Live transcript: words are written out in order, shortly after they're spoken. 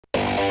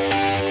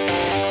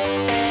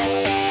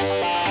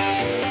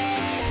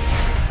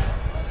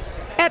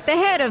the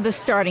head of the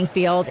starting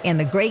field in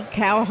the Great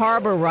Cow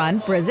Harbor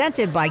Run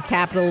presented by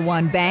Capital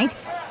One Bank,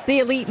 the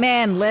elite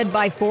man led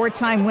by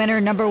four-time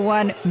winner number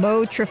 1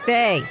 Mo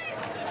Trefay.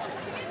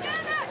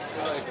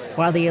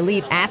 While the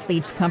elite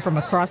athletes come from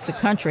across the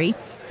country,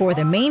 for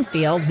the main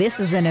field, this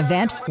is an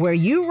event where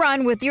you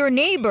run with your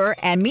neighbor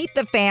and meet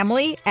the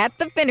family at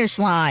the finish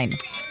line.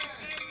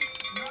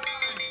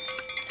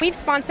 We've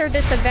sponsored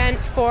this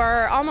event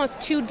for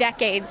almost 2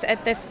 decades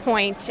at this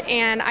point,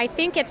 and I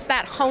think it's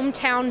that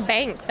hometown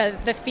bank,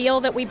 the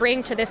feel that we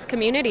bring to this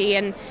community.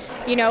 And,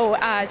 you know,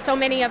 so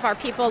many of our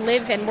people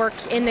live and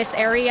work in this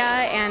area,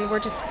 and we're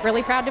just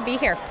really proud to be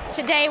here.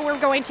 Today we're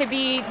going to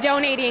be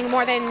donating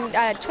more than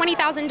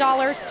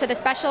 $20,000 to the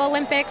Special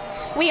Olympics.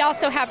 We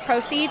also have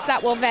proceeds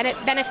that will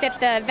benefit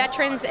the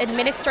Veterans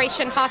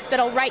Administration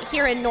Hospital right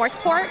here in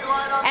Northport,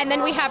 and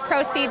then we have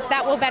proceeds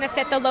that will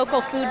benefit the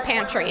local food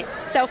pantries.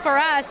 So for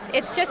us,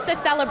 it's just a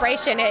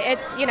celebration.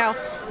 It's, you know,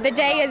 the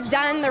day is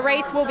done, the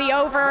race will be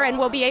over, and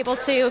we'll be able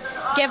to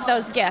give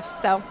those gifts.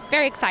 So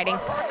very exciting.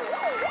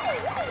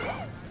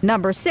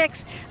 Number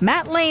 6,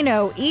 Matt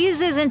Leno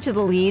eases into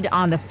the lead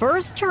on the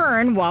first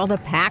turn while the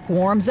pack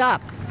warms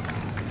up.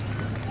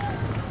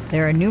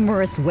 There are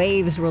numerous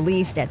waves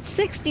released at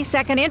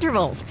 60-second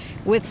intervals,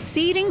 with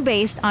seeding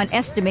based on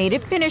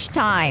estimated finish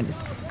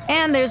times.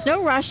 And there's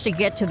no rush to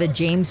get to the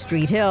James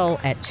Street Hill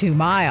at 2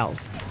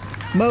 miles.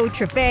 Mo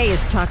Trefay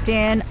is tucked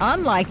in,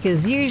 unlike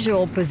his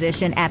usual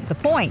position at the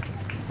point.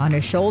 On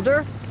his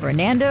shoulder,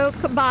 Fernando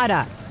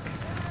Cabada.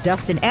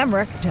 Dustin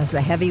Emmerich does the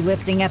heavy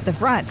lifting at the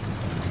front.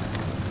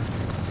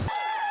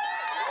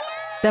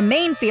 The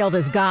main field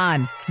is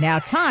gone. Now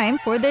time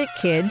for the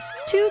kids'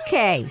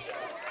 2K.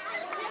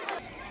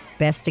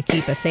 Best to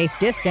keep a safe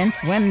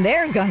distance when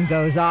their gun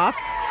goes off.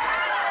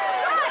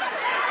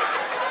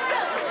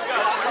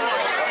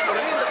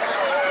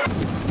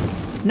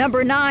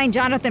 Number 9,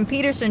 Jonathan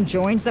Peterson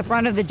joins the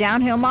front of the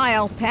downhill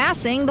mile,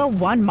 passing the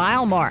 1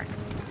 mile mark.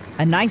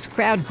 A nice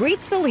crowd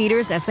greets the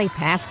leaders as they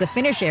pass the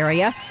finish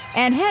area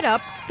and head up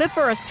the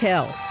first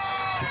hill.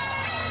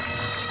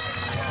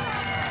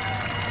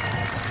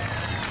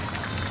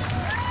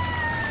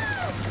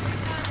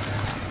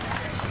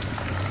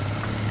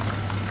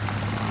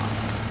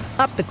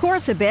 Up the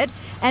course a bit,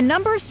 and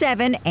number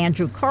 7,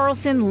 Andrew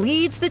Carlson,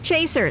 leads the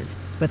chasers,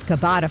 with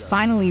Cabada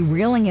finally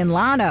reeling in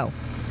Lano.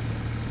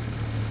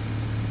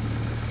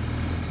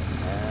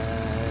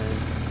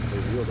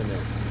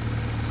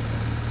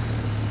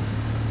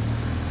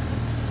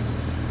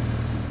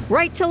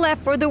 Right to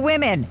left for the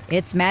women,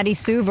 it's Mattie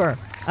Suver,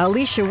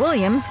 Alicia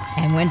Williams,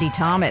 and Wendy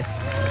Thomas.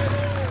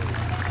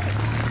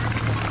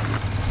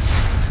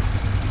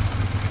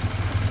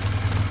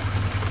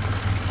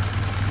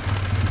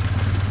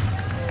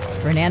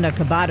 Fernando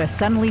Cabada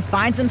suddenly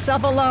finds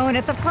himself alone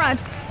at the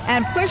front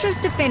and pushes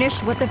to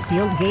finish what the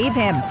field gave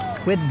him,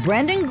 with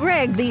Brendan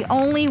Gregg the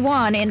only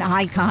one in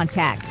eye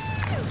contact.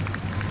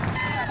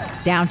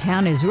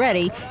 Downtown is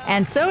ready,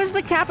 and so is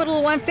the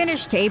Capital One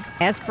finish tape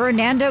as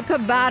Fernando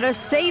Cabada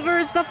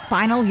savors the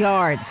final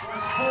yards.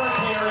 Fourth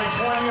here in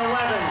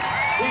 2011.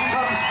 He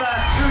comes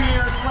back 2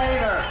 years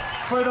later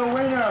for the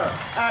winner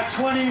at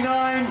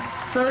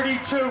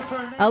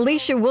 29:32.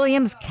 Alicia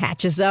Williams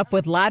catches up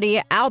with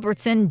Ladia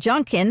Albertson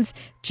Junkins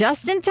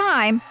just in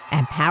time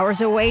and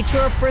powers away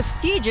to a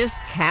prestigious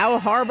Cow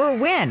Harbor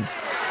win.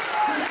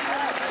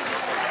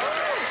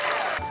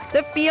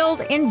 The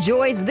field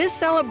enjoys this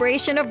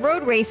celebration of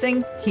road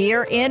racing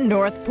here in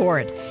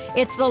Northport.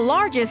 It's the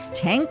largest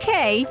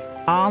 10K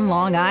on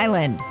Long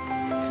Island.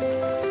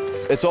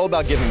 It's all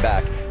about giving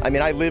back. I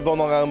mean, I live on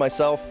Long Island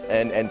myself,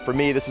 and for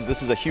me, this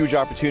is a huge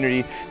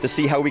opportunity to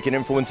see how we can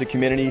influence the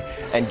community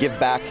and give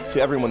back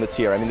to everyone that's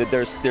here. I mean,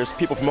 there's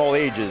people from all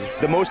ages.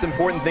 The most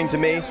important thing to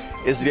me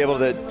is to be able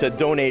to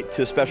donate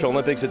to Special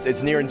Olympics.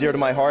 It's near and dear to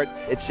my heart.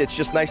 It's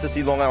just nice to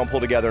see Long Island pull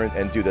together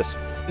and do this.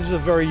 This is a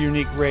very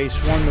unique race.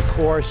 One, the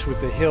course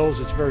with the hills,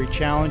 it's very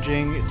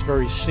challenging. It's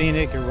very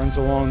scenic. It runs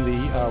along the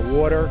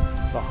water,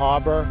 the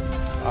harbor.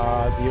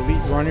 The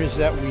elite runners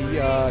that we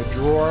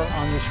draw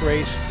on this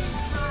race,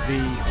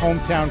 the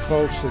hometown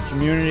folks, the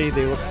community,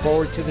 they look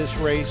forward to this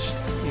race.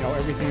 You know,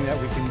 everything that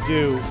we can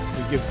do,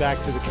 we give back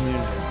to the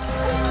community.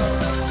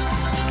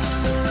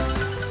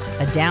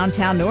 A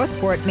downtown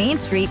Northport Main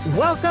Street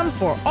welcome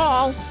for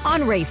all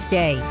on race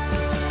day.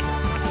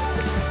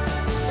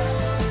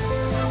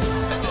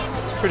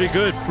 It's pretty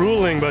good,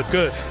 grueling but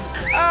good.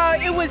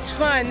 It was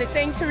fun. The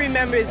thing to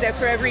remember is that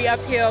for every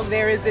uphill,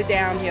 there is a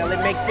downhill. It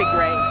makes it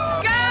great.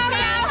 Go,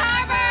 Cow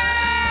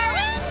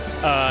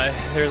Harbor!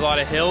 There's a lot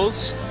of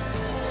hills,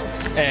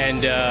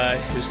 and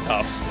it was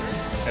tough,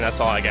 and that's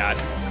all I got.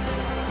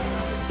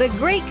 The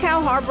Great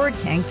Cow Harbor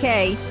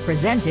 10K,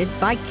 presented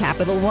by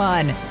Capital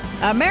One.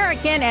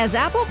 American as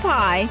apple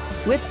pie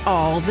with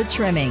all the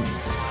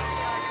trimmings.